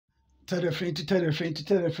Tell a friend to tell a friend to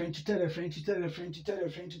tell a friend to tell a friend to tell a friend to tell a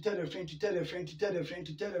friend to tell a friend to tell a friend to tell a friend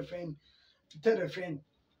to tell a friend to tell a friend.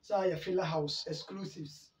 So your filler house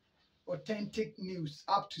exclusives, authentic news,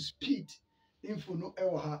 up to speed. Info no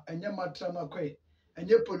ewa and your matrama kwe and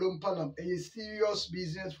your polum palam a serious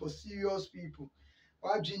business for serious people.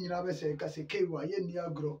 Why Jin Rabe say Casekewa, ye near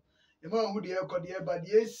grow. The man who the air called the air, but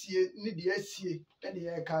the SCA need the SCA and the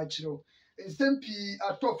air catcher. SMP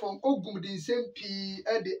ato from Ogum the SMP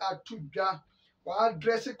at the atuja while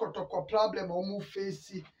dressing Kotoko problem or move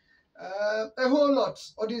face a whole lot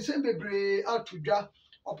or the same baby atuja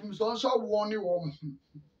of him so warning warm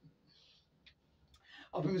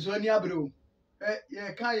of him so near brew.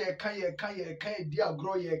 Ye dear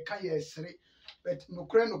grow ye sri but no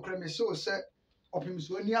creme so set of him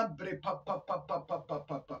so near bre papa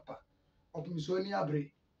of him so near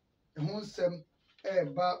bre a wholesome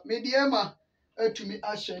but mediama. To me,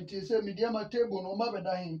 Ashanti say mediama table no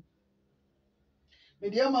mabeda him.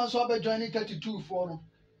 Mediama so be joining 32 for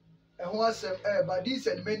and once but this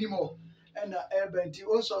and many more and benti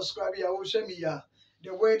on subscribe ya will show me ya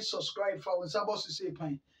the word subscribe for supposed to say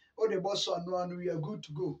pine or the boss on one we are good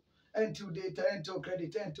to go until data until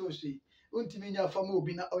credit until see untiminya famo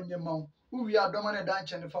bi na onye maw who we are domana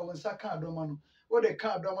dance and for one saka domano or the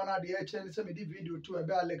car domana the HN send me the video to a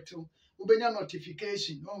bear lecture ubenya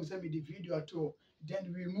notification no send me the video at all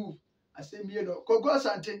then we move I say me no kogo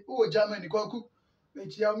asante o Germany kwaku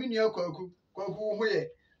mechi ya mini kwaku ho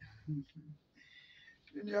ye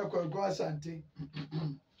ni kwaku asante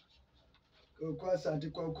kwaku asante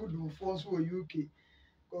kwaku do force wo UK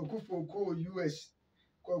kwaku foko US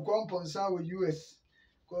kwaku amponsa wo US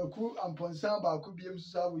kwaku amponsa ba ku biem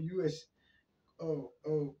so wo US oh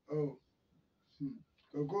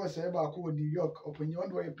kwaku say ba ku New York opanyi on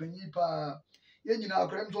do panyi pa ye nyina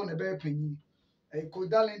akrem so na be panyi ko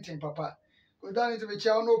Darlington papa ko Darlington be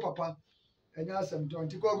chia no papa enya asem to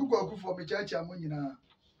nti kwaku for me chia mo nyina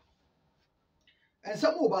and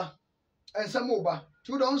some over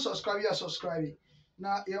to don't subscribe ya subscribe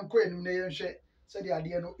na yenko enum na yenhwe said the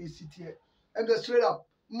idea no esitie and the straight up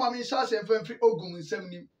mama sha say free Ogum nsem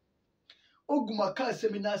nim Ogum aka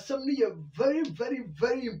asem na asem no very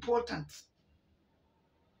very important.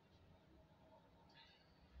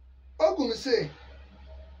 Ogum say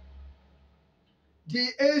the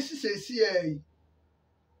ACCA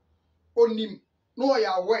onim no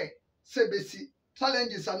ya aware say besi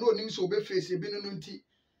challenges are no onim so be face bi no nti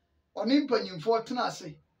onim panyimfo tena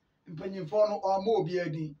ase mpanyimfo no omo obi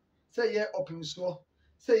adi say ye opimso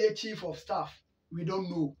say ye chief of staff we don't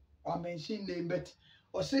know or mention name but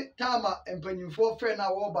or say tama mpanyimfo friend na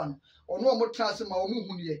wo ba no ono omo tena ase ma omo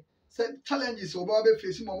huniye say challenges obo be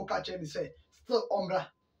face mo ka che ni say still omra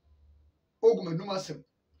Ogum enum asem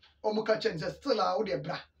omo ka che ni say still a wo de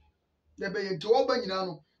bra de be ye to oba nyina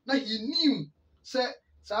no na he knew say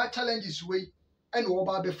challenges we and wo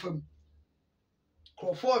ba be fam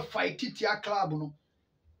Crawford fight tia club no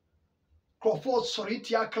Crawford sorry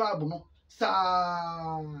tia club no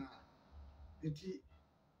sa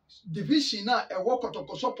division na e wo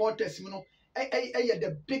Kotoko supporters mi no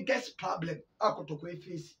the biggest problem a Kotoko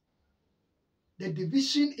face. The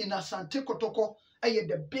division in Asante Kotoko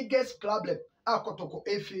the biggest problem a Kotoko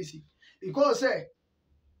face because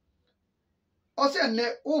ne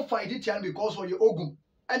o fight it because of your Ogum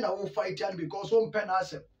and I will fight it because of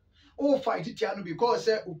penasem. Oh, fight it because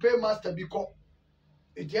pay master because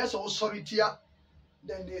it is also sorry tia.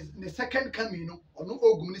 Then the second camino or no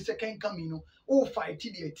Ogum the second camino. Oh, fight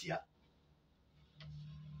it tia.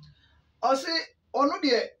 I say, or no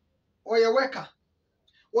dear, or your worker,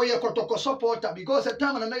 or your Kotoko supporter because the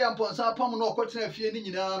time and I am for some palm no cotton if you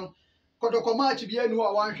need Kotoko match be any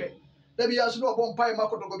one share. There be as no bomb pie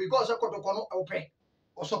Makotoko because a Kotoko no pay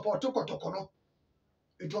or support to Kotoko.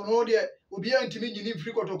 It will know there will be anti-mini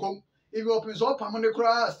free Kotoko. If you open up, I'm going to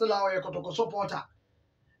cry still our Kotoko supporter.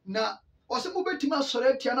 Now, was a Mubetima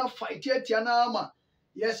Soretiana fight yet Tiana.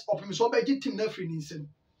 Yes, open so by team Nefri Nissen.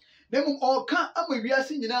 Name all can't we are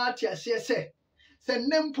seeing in our tia say.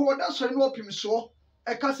 Send them poor that's when open so.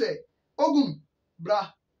 I can say, Ogum,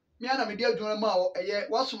 bra, Miana Media Junamao, a year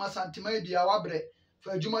was my santima be our bread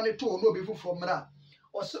for a Jumane to no before from Ra.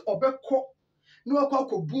 Or so Obeko no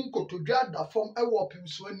Koko Bunko to drag the form a whopping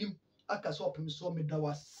so him. I can swap him so me that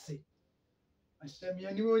was say. I said, me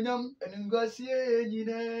and you and Ngasia,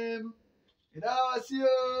 Yinem, and I see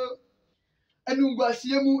you. And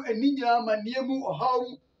Ngasiamu and Nina, Maniamu or how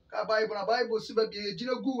a Bible, Siba be a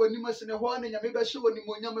Jinagu and Nimas and a one and Yameba show and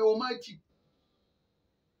Nimonyama Almighty.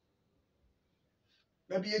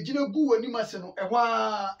 Maybe a Jinagu and Nimas and a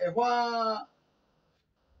wa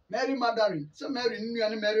Mary Madarin, so Mary knew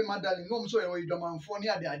and Mary Madarin, no so you don't for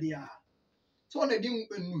near the idea. so na di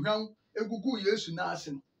nnuhwan egugu Yesu na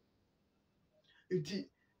ase no eti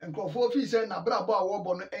nkrofo fi se na brabo a wo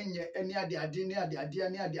bo no enye eni ade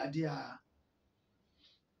a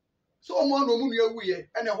so omo na omu nua wuye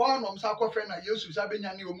ene ho anom sa akofre na Yesu sa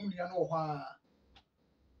benya ne omu nua no ho a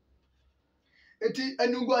eti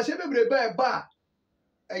enunguase bebrebe ba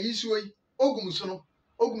ayisuo yi ogum so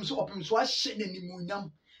opem so ahye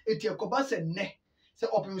n'animuonyam eti ekoba se ne se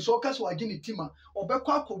opem so ka so age ne tima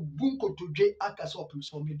obekọ akobu nkotodwe aka se opem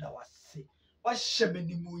so meda wase wahye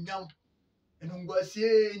m'animuonyam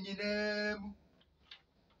enunguase nyinam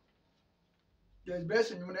yes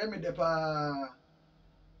best nyum na emede pa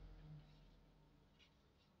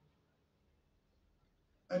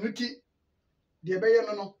anuti de beye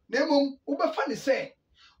no na emom wo befa ne se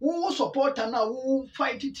wo supporter na wo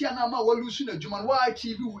fight tia na ma wo lose na djuma wo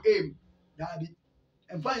achieve wo aim dabi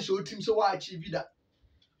emfa nso otim so wo achieve da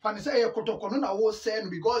fa ne se ye kotoko no na wo say no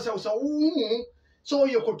because say wo so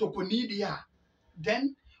ye kotoko ni dia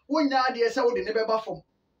then wo nya de say wo de ne beba fom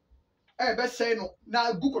be say no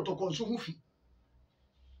na gu kotoko nso hu fi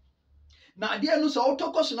na de no so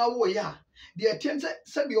autokos na wo ya de tense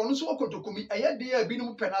se bi ono so wo kotoko mi eye de ya bi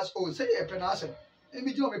no penas o say ye penas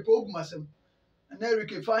emi ji o me po Ogum asem and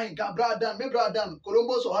Eric fine can bradan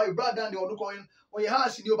Columbus or how bradan the ono coin or your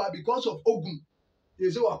house in your because of Ogum they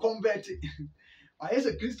say we convert I as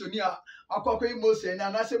a Christian here akwa most and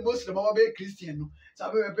I say most of them be Christian no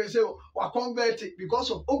sabe me say we convert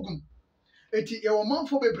because of Ogum eti e wo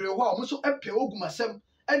manfo bebre ho a mo so epe Ogum asem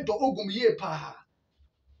edo Ogum ye pa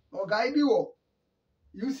o guy bi wo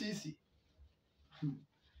UCC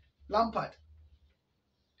Lampard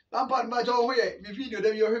ma jo ho ye me video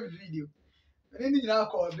dem yo video any nyina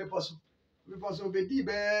call because we di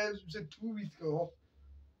be 2 weeks ago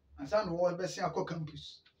and san no be se akọ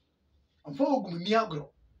campus amfa Ogum ni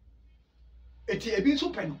agro eti ebi so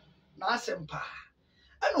pe no na asem pa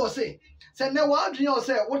and o say ne wa adwen o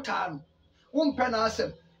say wota no wo mpe na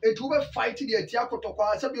asem eti wo be fight the eti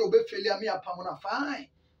akotokwa say be o be failure me apam na fine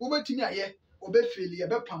wo betimi aye o be failure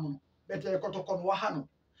be pam no bete kotokọ no wa ha no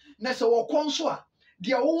na se wo konso a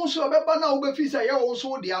dia wo nso obeba na wo be fi say ye wo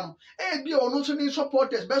nso dia no e bia ono nso ni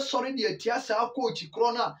supporters be sorry the tia sa coach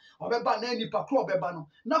kro na obeba na nipa kro obeba no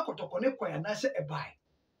na kotokọ ne kwaya na se ebai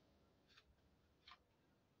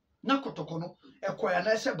na kotokọ no ekwaya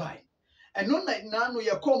na se bai eno na no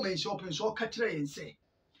ye comment open so ka kire yen se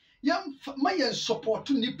yam ma yen support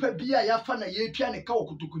nipa bia ya fa na ye twa ne ka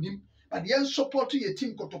okotokonim but yen support ye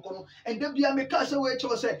team kotokọ no and da bia me ka se we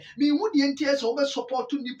che se me hu de entie se we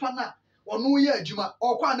support nipa na ono ye adwuma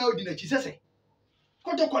okwa na odi na chi sese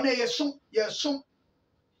kotokọ na ye som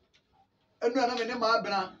enu na me ne ma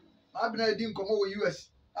abena edi nkomo wo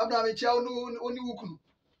US abena me chia oni wukunu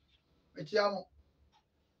me chia mo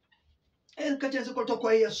ka che se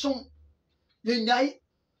kotokọ ye som ye nyai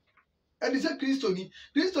edi se kristoni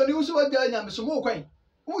wo so wa ja nyamesom wo kwan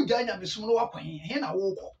wo ja nyamesom no wa kwan he na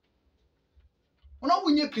wo kọ ona wo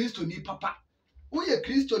nye kristoni papa wo ye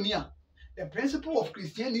kristoni a the principle of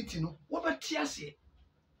Christianity no wo beti ase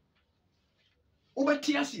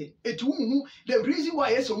eti wo the reason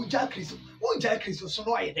why yes wo ja Christ so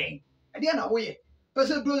no aye den ade na wo ye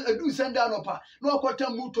person do send down up no kwata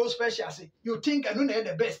muto special say you think I know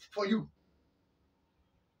the best for you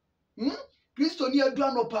kristoni adu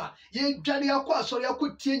anopa ye dware akọ asori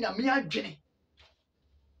akotie nyame adwene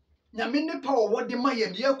nyame ne pa wo de ma ye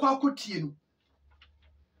ne akọ akotie no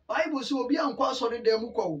Bible so obi ankọ asori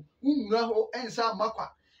dem kwa wunwura ho ensa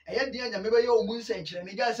makwa eye de nyame be ye omu nsenkyere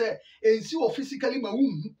ne ga se ensi wo physically ma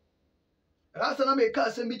wunhu rasa na me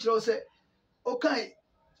ka se mi kire se okan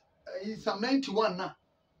Psalm 91 na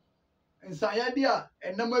ensa ya de a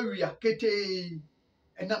enam awia kete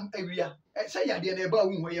enam awia se ya de na eba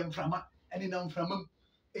wunhu ye mframa ene na mframam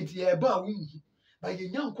enti ye eba wunhu ba ye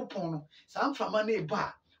nyankopon no sa mframa na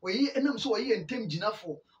eba oyi enam so oyi entem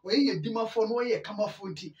ginafo oyi ye dimafo no oyi kamafo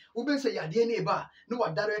nti wo be se ya de na eba na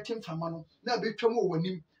wadare etem mframa no na betwam wo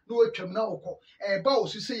wanim na watwam na wokọ eba wo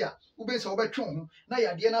suse ya wo be se wo betwe ho na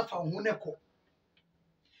ya de na fa ho ne kọ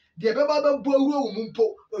de beba ba bo awuro wo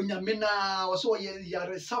mumpo onyame na wo so oyi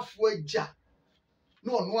yaresafo agya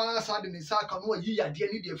no ono asa de ne saka no oyi ya de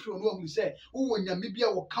ni de firi no ahu se wo nyame bia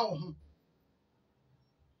wo ka wo ho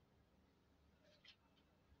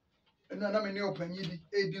na me ne opanyi bi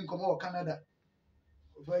edi nkomo wo Canada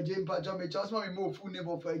ofaje mpa jo me chasma me mo fu ne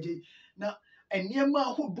bo faje na eniema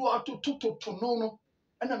ahodo atototo no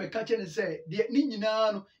na me ka che ne se de ni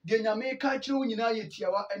nyina no de nyame ka kire wo nyina ye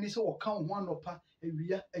tiawa eni se wo ka wo ho anopa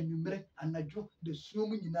ewia anwumere anadwo de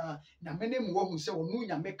suom nyina nyame ne mo wo se wo no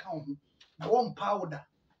nyame ka wo ho na wo mpa wo da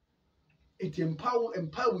eti mpa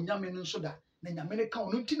wo nyame no so da na nyame ka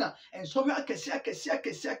ono ntina ensɔhwe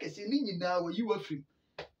akɛse ni nyinaa wɔ yi wafiri.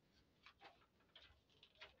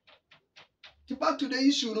 Back to the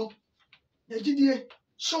issue no. Yagidie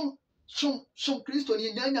som Kristo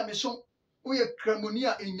ni nyame som wo ye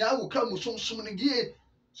kramonia enya wo kramu som ne gie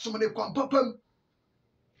som ne kwampapam.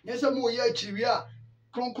 Nyesa mo ye akiriwe a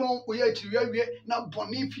kronkron wo ye akiriwe wie na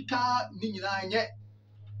bɔne fitaa ni nyinaa nye.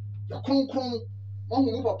 Ya kronkron mo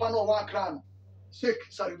hu papa no wa akra no. Sek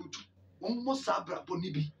saributu. Mo sabra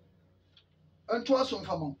bɔne bi. Anto asom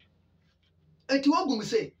famo. Enti Ogum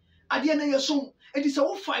say ade na ye som enti sɛ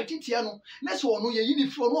wo fight tia no na sɛ ɔno ye yini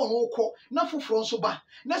fro no ɔno kɔ na foforo nso ba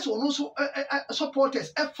na sɛ ɔno nso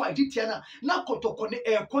supporters fight tia na Kotoko ne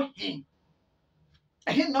ɛkɔ hin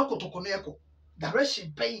ɛhin na Kotoko ne ɛkɔ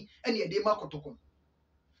direction pɛn ɛne ɛde ma Kotoko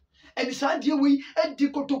ɛni saa deɛ wei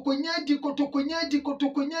ɛdi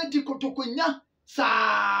Kotokonya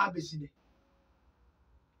saa besine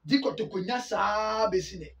di Kotokonya saa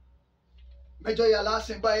besine Major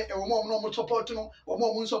Yalasin by a woman support no, or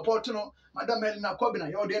more support no, Madame Elena Cobina,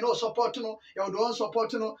 you are no support no, you are the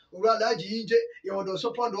support no, Ura Laji, you are the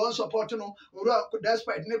support one support no, Ura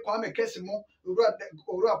despite ne Kwame Kesimo, Ura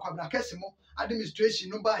Kwabna Kesimo,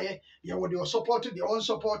 administration no by you are the support, the own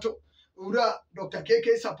support, Ura Dr.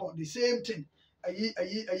 KK support, the same thing.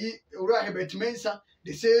 Ura Hebet Mensa,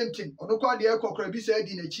 the same thing. Onoka the Eko Krabi said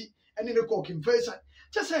in a chi, and in the cooking face.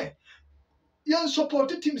 Just say, young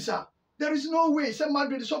supported team, sir. There is no way some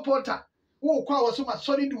Madrid supporter who was so much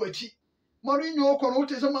sorry do a chi. Mourinho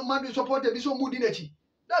Corote some Madrid supporter be so moody nechi.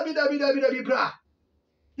 Dabi bra.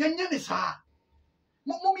 Yan is ha.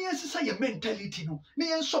 Mummy say your mentality no.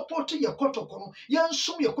 Me and support your Kotoko. Yan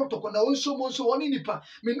sum your Kotoko na also monso one nipa.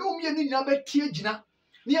 Me no me any nabe tiejina.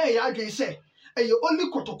 Near Yadre say, a you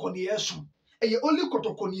only Kotoko near sum. A you only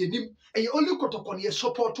Kotoko near nim. A you only Kotoko near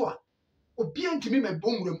supporter. Obedient to me my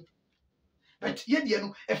boom room. But yet, you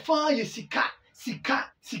know, a fire ye sika.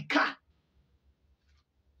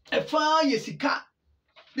 A fire ye sika.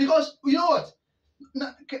 Because you know what?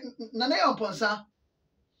 Nane amponsa.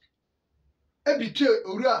 E betray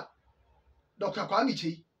ura Dr. Kwame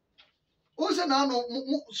Chi. Ose na no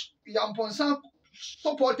yamponsa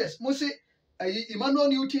supporters. Mo say Emmanuel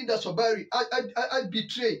Newton da Sobari I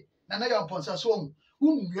betray Nana yamponsa so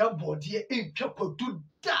nwia body e ntwa kwadu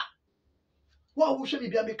da. Wa wo hwe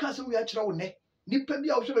bia me ka se wo ya kire wo ne nipa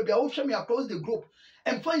bia wo hwe bia wo hwe me across the group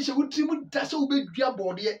and fan se wo trimu da se wo bedua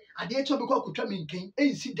bode ade e cho be kwa kotwa me nkin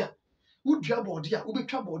ensi da wo dua bode a wo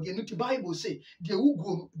betwa bode no ti Bible say de wo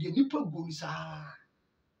go no de nipa go no sa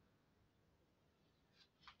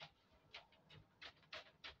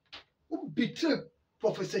wo betray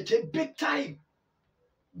Professor Che big time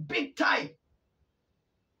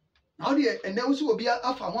now de and now so obi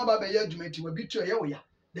afa ho aba be ya adwumati wa betray ye wo ya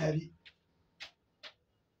dabi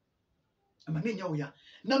Amanya oya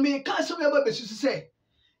na me ka se aba besusu se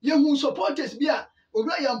ye hu supporters bia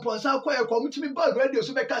owura ya mponsa kwa ye ko mutimi ba radio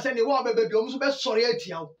so be ka se ne wa ba bi o so be sori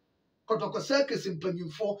atia wo Kotoko circus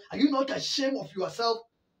mpanyimfo are you not ashamed of yourself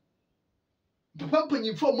papa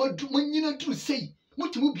mpanyimfo mo nyina tru sei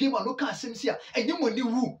mutimi bie ma no ka asem si a enye moni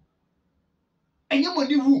wu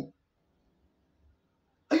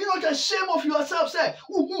are you not ashamed of yourself say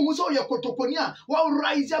hu so ye Kotokoni a wa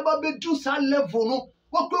rise aba be do sa level no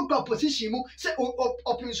what go position mu say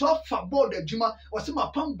open so fa board adwuma o se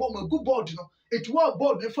ma pam bo ma good board no it wa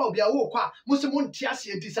board ne fa obi a wo kwa mo se mo ntia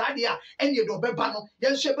se enti sa de a ene do beba no ye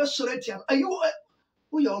hwe be soreti am are you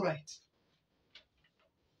all right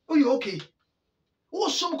are you okay wo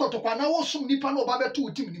som Kotoko na wo som nipa na oba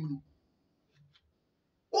beto team nim no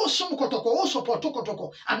wo som Kotoko wo support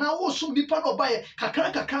Kotoko ana wo som nipa na oba ye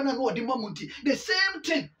kakra na no odi mamunti the same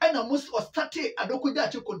thing and almost was started adokoja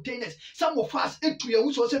containers some of us etu ye wo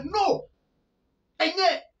so say no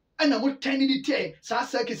enye and am tiny detail sa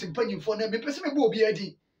circus mpanyimfo na me pese me bo obi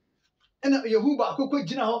adi and yehu ba akoko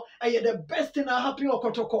gina ho eye the best thing happen o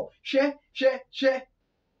Kotoko hwe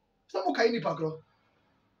some kai nipa kro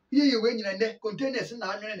ye we nyina ne containers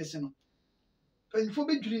na anwene ne se no mpanyimfo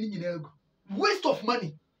be dwiri ni nyina agu waste of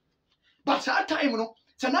money but at time no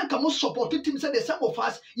sananka mo support team said the some of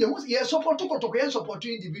us ye support Kotoko ye support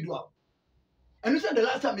individual and you said the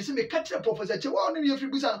last time me say me catch the Professor Che wa no ye free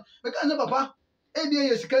busa me kan say papa e bia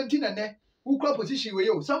ye sika nti na ne who crop position we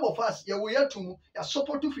yo some of us ye we atum ya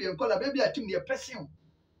support free and call baby a team the person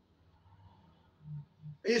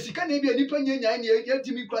e sika na bia nipa nyanya ne ye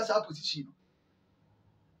team class position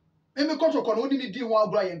no me Kotoko no ni di ho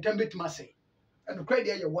agura ye ntam betima say and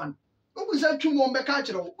credit ye one Ubuza twum on beka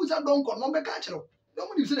kire wo ubuza donko no beka kire wo no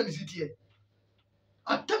mu ni se na misiti e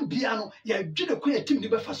atam bia no ya dwene ko ya tim ni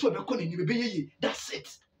befa so be ko ni be yeye that's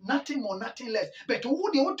it nothing more, nothing less. But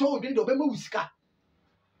who the told you Obama Whiska?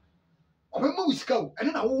 Obama Whiska, and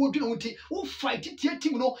then I would do who fight it yet,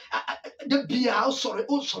 no, the beer, sorry,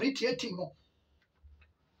 oh, sorry, yet, no.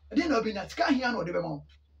 I didn't know being at Sky here or the Bemont.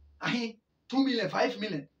 I 2 million, 5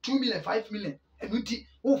 million, 2 million, 5 million, and we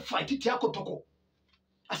who fight it, Kotoko.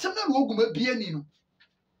 I said, no, Ogum be any.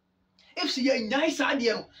 If she a nice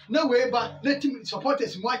idea, no way, but let him support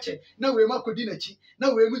us watch it. No way, Marco Dinachi,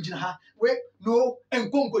 no way, Mujina, where no,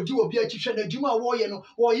 and Congo do be a teacher, the Juma Warrior,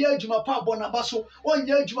 or Yer Juma Pa Bonabasso, or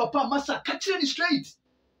Yer Juma Pa Massa, catching straight.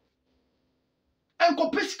 And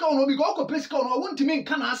Copisco, no, we go Copisco, no, want to mean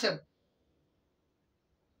can ask him.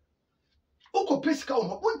 Oko Pisco,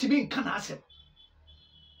 no, want to mean can ask him.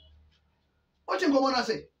 What you go on, I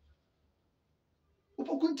say?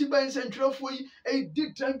 Upokunti by Central for a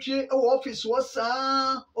did time office was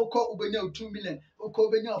Oko Ubenya 2 million, Oko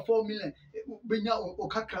Benya 4 million, Benya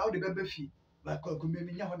Oka crowd the baby fee, like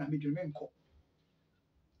Okumenia on a middle menko.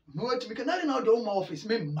 No, to be canary now the home office,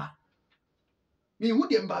 member. Me would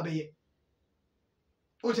them baby.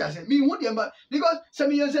 What I say, me would them because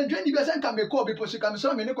some years and 20% can be called because you can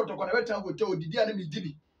so many Kotoko time would tell the enemy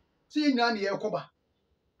Dibby. See Nani Elcoba.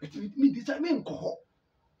 But me this I mean coho.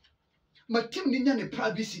 My team didn't any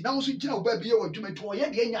privacy. Now, so you know, baby, or to me to a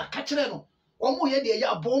yet catcher. Or more yet,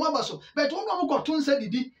 ya bomba basso. But one got to say,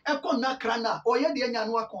 did a corner crana, or yet the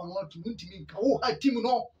young work on what to mean. Oh, I team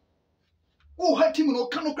no. Oh, I team no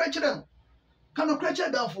cannot catch them. Cannot catch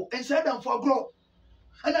down for and said down for grow.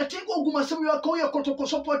 And I think Ogum, some you are calling your Kotoko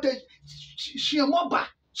supported. She a mobba,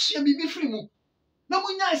 she a be free. No,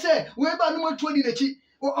 when I say, we're about number 20 the cheap.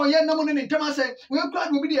 Or yeah, no money in Thomas say, we're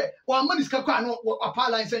glad we'll be there. Or money's capano, or a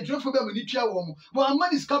pala and central for them with each other. Or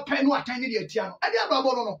money's capen, what tiny dear Tiano. I did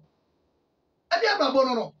Babono. I did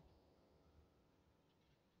Babono.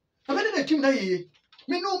 I bet the team day.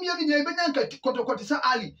 Me no me in Benanka Kotokotisa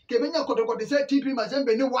Ali, Kebenya Kotokotisa, TP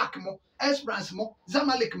Mazembe, no Wakmo, Esperance mo,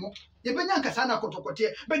 Zamalek mo, Yebenanka Sana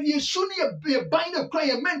Kotokotia, but you soon be a binder cry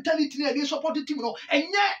a mentality and they supported team no, and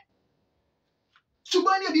yet.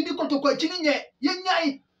 Subanya did Kotoko Chiniye,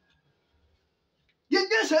 Yanyai.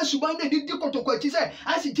 Yes, Subanya did Kotoko Chise,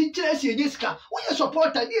 as it teaches Yiska. When you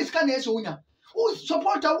support a Yiska Nesunya, who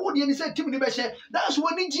support a wood and said Timmy Beshe, that's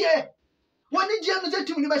one in Jay. One in Jay said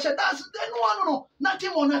Timmy Beshe, that's then one no,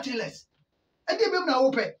 nothing more, nothing less. And they will now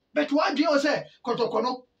open, but what do you say,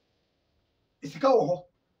 Kotokono? It's a go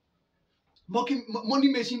money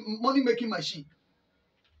making machine.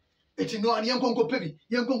 It's no young Conco Pebby,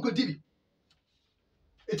 young Conco Divi.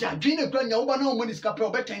 It's a dream of Grania over no money's capel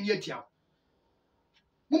better than yet.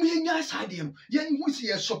 Mummy, yes, I am. Young who see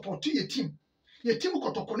a support to your team. Your team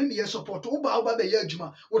got to call in your support over the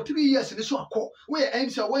Yajuma or 3 years in the swap call, where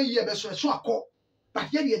answer 1 year best a swap call.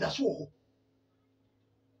 But yet, that's all.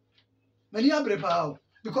 Many are brave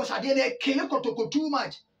because I didn't kill Kotoko too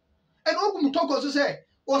much. And Ogum talk also say,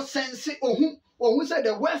 or sense or who said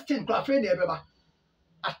the Western craft ever.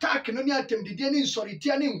 Attack no ni atem de ni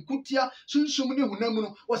nsoritia ni nkutia sunsum ni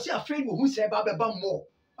hunamu was afraid who say baba more.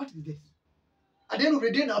 What is this? At the end of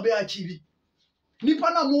the day, now be achieve.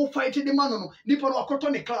 Nipa na mo fight the man no. Nipa no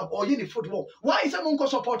akoto the club or any football. Why is someone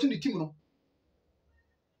supporting the team no?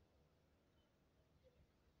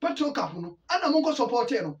 Petro Cup no. And monko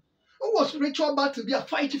support no. Who was spiritual battle be a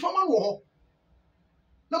fight for man wo.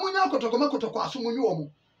 Na munya Kotoko aso munyu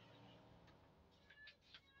omo.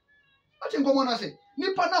 What in common say?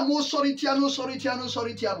 Nipa na mo sorry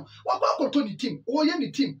tiano. What go to the team? Oh, yeah,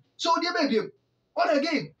 the team. So dear baby, what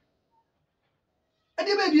again? And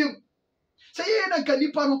dear baby, say na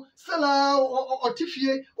nipa no sala or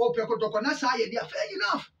tifie or Kotoko na say they are fair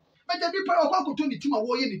enough. But the nipa go to the team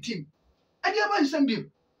or yeah, the team. And dear man send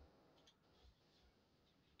him.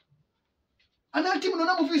 And that team no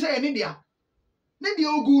na mo fi say any dia. Maybe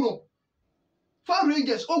Oguro. Far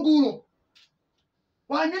Rangers Oguro.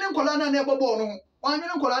 Why you didn't call on a neighbor born? Why you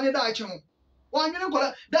didn't call on a Dutch? Why you didn't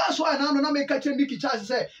call? That's why now no make catch Mickey Charles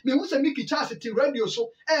say. Me who say Mickey Charles to radio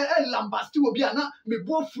so lambasti will be ana me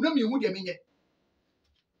both for me would you.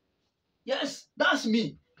 Yes, that's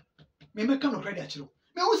me. Me make no credit you.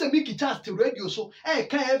 Me who say Mickey Charles to radio so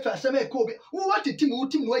can't first say Kobe. Who what the team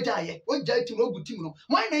no jay? What jay team no good team no.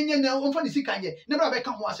 Why nanya now on for the sikanye? Never be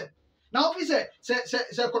come once. Now if he say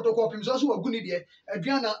Kotoko himself so a good idea.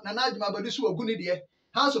 Adriana Nanajma but this was a good idea.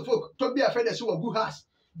 House of folk, to be a feather so a good house.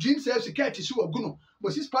 Jim self security so a guno,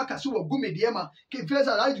 but his packer so a gummy diema, can first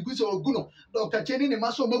allow the goods or guno, Dr. Chenin and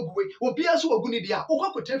Maso Mogway, or Pia so a gunidia, or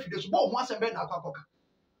what could tell you this more once and ben aquacoca.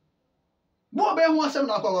 More ben once and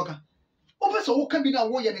aquacoca. Over so can be now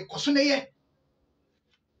way and a cosone.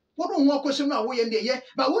 What don't walk question away in the year,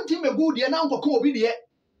 but won't him a good year now for Kobe yet?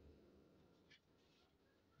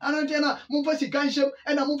 Anantena mumfa sikansham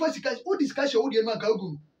ena mumfa sikansham wo discussion wo de ma ka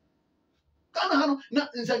Ogum kana ha no na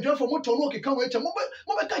nsanjwa for moto no okeka wo echa mo be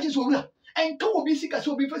ka chi so wura enka wo bi sika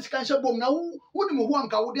so bi fa sikansham bom na wo ni mo ho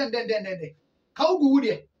anka wo den ka Ogum wo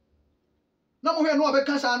de na mo hwe no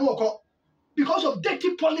obeka sa na okọ because of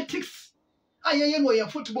dirty politics ayeye no yen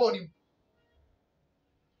football ni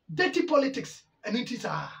dirty politics and it is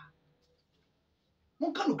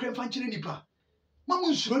mon ka no kren fa nkyere nipa ma mo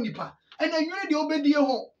nsuro nipa and enwere de obedie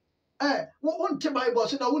ho won te Bible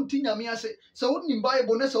so da won ti nyame ase so won nim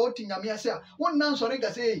Bible na so won ti nyame ase a won nan so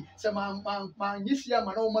rega say se man nyisia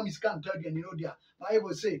ma na o ma miska nto ade ni no dia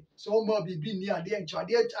Bible say so mo bibi ni ade encho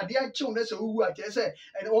ade encho na so wu a che say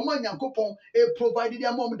o ma Nyankopon provide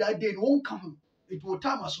dia mom that day no won ka ho it will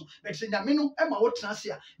time so but say nyame no e ma wo tena ase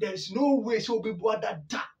a there is no way so obebu ada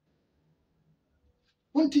da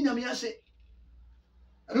won ti nyame ase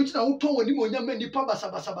anu ti na wo ton woni mo nyame nipa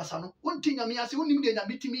basa no won ti nyame ase won nim de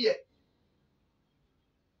nyame timi ye.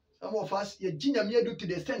 Some of us, ye jinya me do to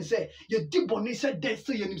the extent say, ye deep on this dead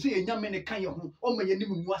so ye say ye nyame ne kan ye ho, o ma ye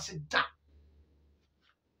nim mu ase da.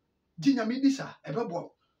 Jinya me disa,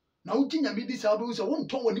 ebebo. Na wo jinya me disa obo so won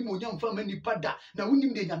ton woni mo nyam fa ma nipa da, na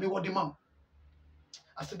wonim de nyame wode ma.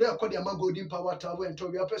 Asede akodi ama golden power travel and to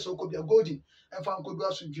we person ko bia golden, en fa nko do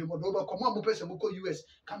asundwe mo do ba ko mo person mo ko US,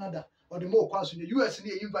 Canada, or the more kwaso ne US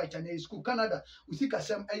ne invite na school Canada usika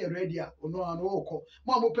sem eye ready a ono an woko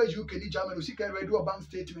mo pe UK ni Germany usika ready o bank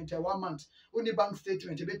statement 1 month only bank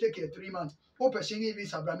statement be take 3 months o pe shin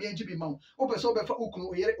visa bra me njibi ma o pe so be fa ukunu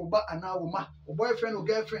o yere oba ana wo ma o boyfriend o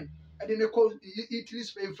girlfriend e de ne call Italy,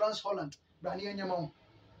 Spain, France, Holland bra ne nyama o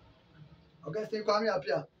Augustine kwame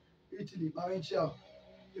apia Italy ma wen chia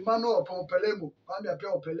Emmanuel Pompelemo kwame apia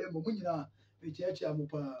Opelemo munyina be chia mo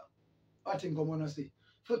pa atin komo say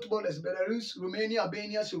footballers Belarus, Romania,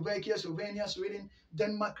 Albania, Slovakia, Slovenia, Sweden,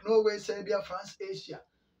 Denmark, Norway, Serbia, France, Asia.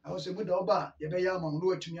 I was a good oba, Yabayama,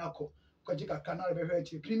 Lua Tumiako, Kojika Canal,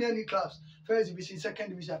 Premier League clubs, first division, second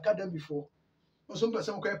division, academy before. Some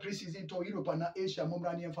person quite pre-season to Europe and Asia,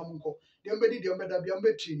 Momrani and Famunko. The embedded the embedded the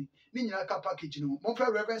embedded Ninaka package, no. Monfa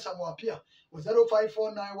Reverend Samuel Pia was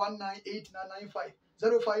 0549198995,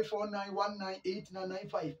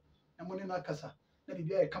 0549198995, and Monina Casa.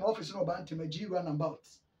 Come office no banti ma G run about.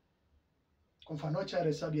 Konfa no cha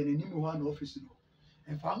resabi na nimu ha no office no.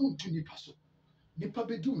 Enfa ho ntu nipa so. Nipa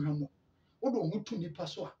bedu hwamo. Odo ho tu nipa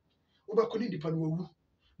so a. Obekoni nipa no wu.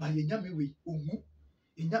 Ma ye nyame we ohu.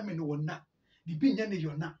 Enyame no wona. Bibi nya ne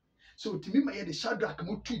yona. So timi ma ye de Shadrach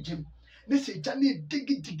mo tu gem. Ne se jane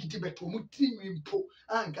digi beto mo tri mpo.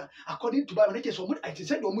 Anka according to Bible ne so mo I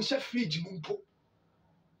said o mo sha fridge mo mpo.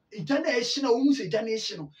 Ejana ehina wo mu se ejana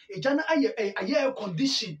ehino ejana aye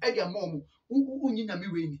condition e dia mom unyi nyame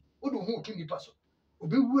we ni odo hu otu nipa so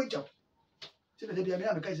obewu agya se de bia me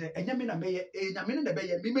ameka se enyame na meye nyame ne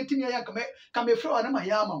beye me metimi ya ka me fro na ma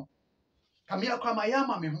ya ama ka me akwa ma ya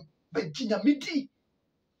ama me ho ba nyame di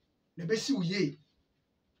ne be si uye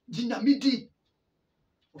nyame di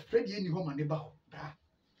o Fred ye ni ho ma ne ba ho da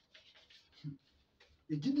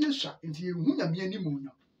e gidi sha enti ye hu nyame ani mu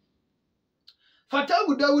nya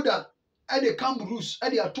Fatawu Dawuda at the Cambrus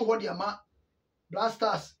at the Atoho de Ama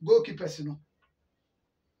Blasters goalkeepers no.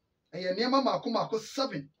 And your name Mako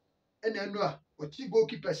 7 and then what you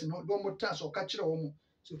goalkeepers no don't more task or catch it home.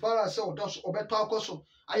 So far as so does Obeto Coso,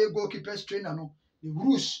 I goalkeepers trainer no. The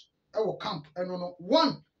rules our camp and no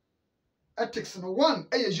 1 ethics no 1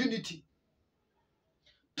 a unity.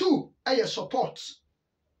 2 a support.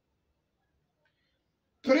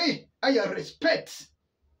 3 a respect.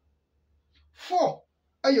 4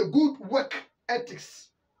 are your good work ethics.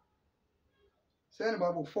 Say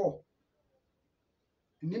about 4.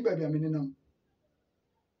 Nimba be amininam.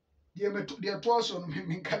 Dear twas on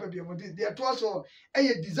me dear twas on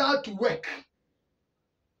a desire to work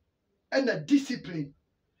and a discipline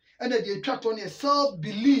and a attract on a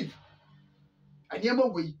self-belief and yama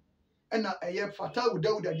way and a fatal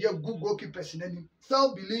without a dear good goalkeepers in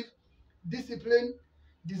self-belief, discipline,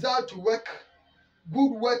 desire to work,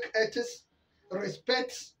 good work ethics,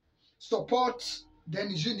 respect, support,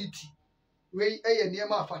 then unity. We a near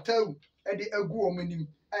fatal at the agu omenim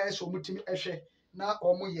as so mutimi eshe na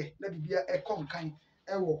omoye na bibia e konkan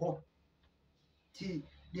e wo ho ti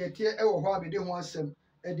de tie e wo ho abede ho asem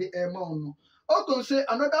e de e ma no. Ogum say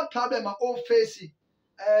another problem I all face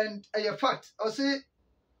and a fact I say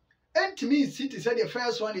entimi city said the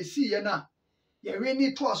first one is see na ye we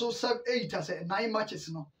need to also serve 8 as 9 matches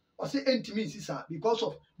no. I say entimi sisa because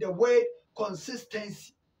of the word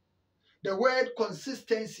consistency. The word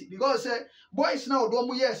consistency because boys now do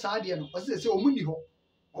omo yes ade no o say omu ni ho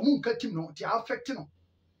omu nka tim no ti affect no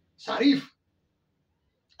Sharif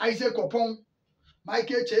Isaac Opon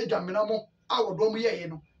Michael Che Jaminamo, our dom ye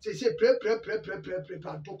no. Say pre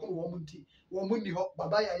doko womunti, womuni ho,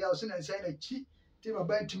 babaya yasin and saying a cheat, Tim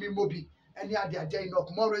about to me mobi, and ya dia day no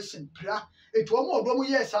Morrison, pra. It one more dom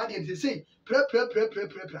yes, I did say pre.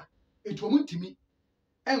 It womunti me.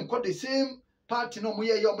 And quite the same party no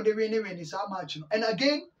muye yom de when is how much. And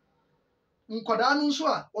again, Nkodanu so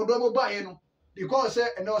a odomo bae no because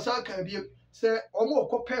and was aka bi say omo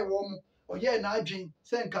okopɛ wo mo oye na adwen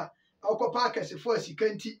say nka okopa akese for sika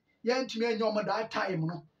nti yentumi anya omo that time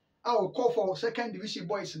no I will call for second division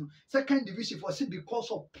boys no second division for see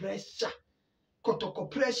because of pressure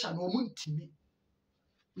Kotoko pressure no omo ntimi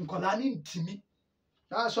nkola ni ntimi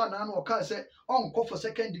that's why na no oka say on call for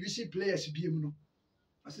second division players biem no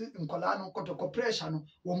asi nkola no Kotoko pressure no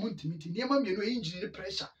omo ntimi nti niema mienu engineer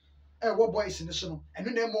pressure what boys in the son, and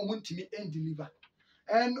then more ntimi and deliver.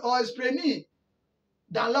 And or sprayni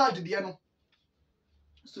that lad the no.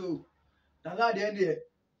 So that lad the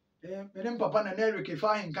end papa na Eric if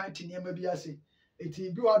I in Cant near maybe I say it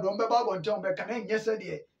be our don't be on town back and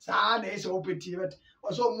yesterday. Sa na is open but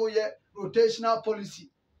also more rotational policy.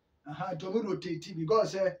 To me rotate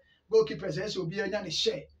because goalkeeper says will be a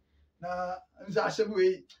share. Na nza asem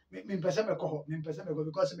we me mpese mekọ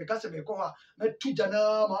because me kase mekọ ha na tuja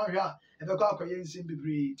na ma hwa e be kwa akoye nsim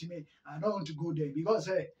bebre ti me I don't want to go there because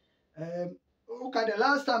okay the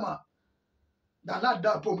last time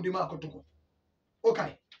that pom di ma Kotoko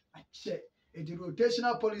okay I check a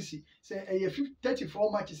rotational policy say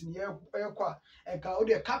 34 matches in year kwa e ka o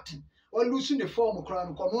the captain or losing the form kra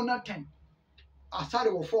no kono na 10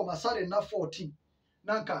 asare wo form asare na 14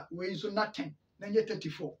 nanka we so na 10 na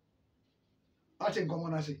 34 I think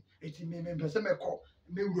common I say it me person me call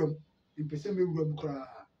me room in person me room cry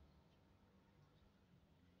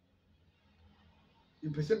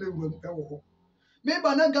in person me room ewo me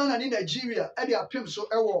ba na Ghana ni Nigeria e dey apem so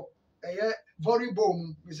ewo eye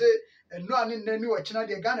volleyball me say eno ani nani wo china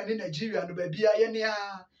dey Ghana ni Nigeria no ba bia ye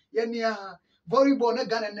ne a volleyball na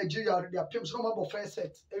Ghana ni Nigeria dey apem so no first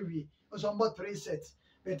set ewie so about 3 sets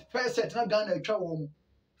but first set na Ghana atwa wo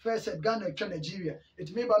first set Ghana atwa Nigeria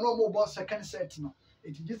it may ba no more about second set no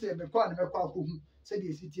it just say me kwa na me kwa akohu say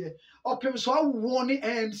dey sit here opem so awo ni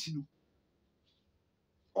AMC no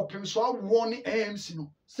opem so awo ni AMC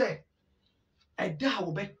no say eda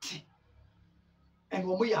wo beti and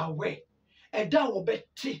wo ya aware eda wo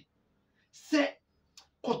beti say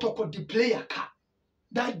Kotoko the player ka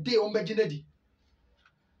that day on beginadi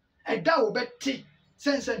eda wo beti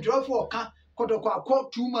sense and draw for ka Kotoko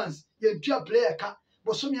akọ 2 months ye ntua player ka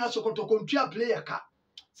bosomi aso Kotoko ntua player ka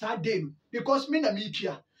sa day no because me na me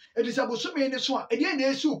tua it is abosomi ne so a e dey na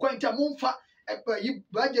esi kwanta momfa yi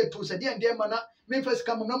budget to se dey ndem na me first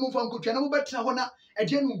come na momfa nkotua na mo betina ho na e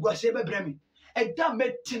dey no guase bebre me eda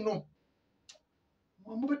meti no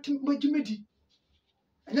mo beti magimedi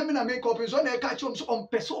enya me na make up so na e ka chom so on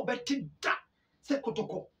pese obeti da se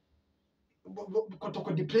Kotoko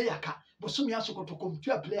the player ka bosomi aso Kotoko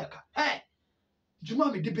ntua player ka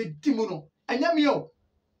juma me de bedi mu no enya me o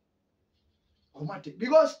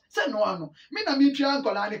because say no ano me na me tua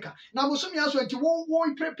nkola anika na bosomi aso nti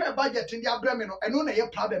wo prepare budget ndi abra me no eno na ye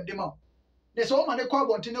problem de ma de so ma ne kwa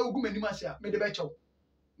bonte na Ogum anim ase a me de be chew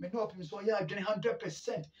me no opim so ya adwene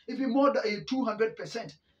 100% even more than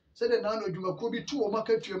 200% say the na no adwumakuo bi tu o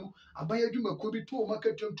makatua mu aban adwumakuo bi tu o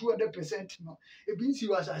makatua 200% no e bi nsi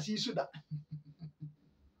wasasi so da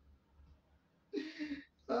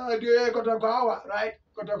Kotoko hour, right?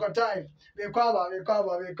 Kotoko time. We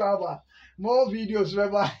cover. More videos,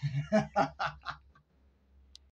 remember.